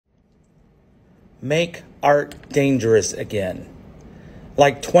Make art dangerous again.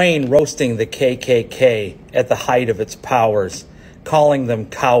 Like Twain roasting the KKK at the height of its powers, calling them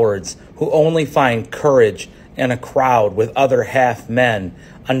cowards who only find courage in a crowd with other half-men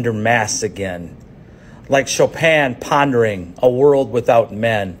under masks again. Like Chopin pondering a world without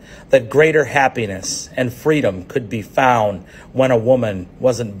men, that greater happiness and freedom could be found when a woman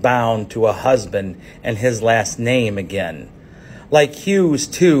wasn't bound to a husband and his last name again. Like Hughes,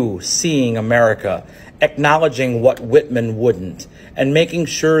 too, seeing America, acknowledging what Whitman wouldn't, and making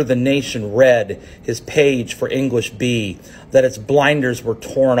sure the nation read his page for English B, that its blinders were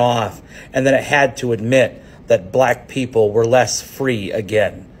torn off, and that it had to admit that black people were less free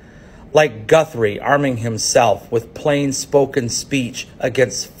again. Like Guthrie arming himself with plain-spoken speech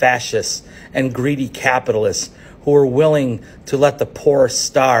against fascists and greedy capitalists who were willing to let the poor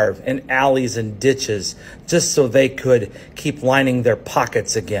starve in alleys and ditches just so they could keep lining their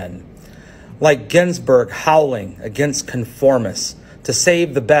pockets again. Like Ginsberg howling against conformists to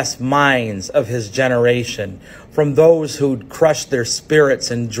save the best minds of his generation from those who'd crush their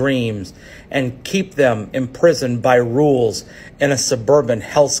spirits and dreams and keep them imprisoned by rules in a suburban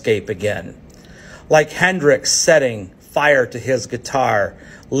hellscape again. Like Hendrix setting fire to his guitar,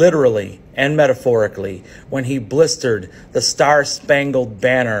 literally and metaphorically, when he blistered the Star-Spangled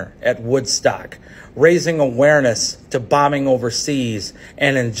Banner at Woodstock, raising awareness to bombing overseas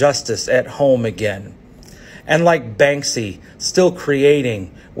and injustice at home again. And like Banksy, still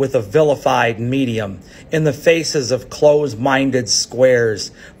creating with a vilified medium in the faces of closed-minded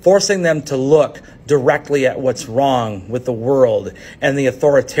squares, forcing them to look directly at what's wrong with the world and the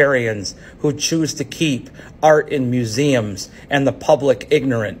authoritarians who choose to keep art in museums and the public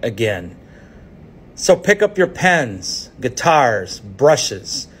ignorant again. So pick up your pens, guitars,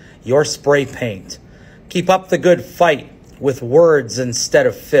 brushes, your spray paint. Keep up the good fight with words instead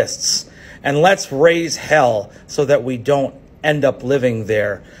of fists. And let's raise hell so that we don't end up living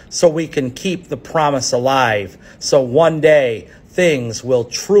there, so we can keep the promise alive, so one day things will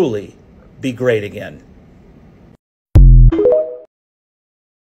truly be great again.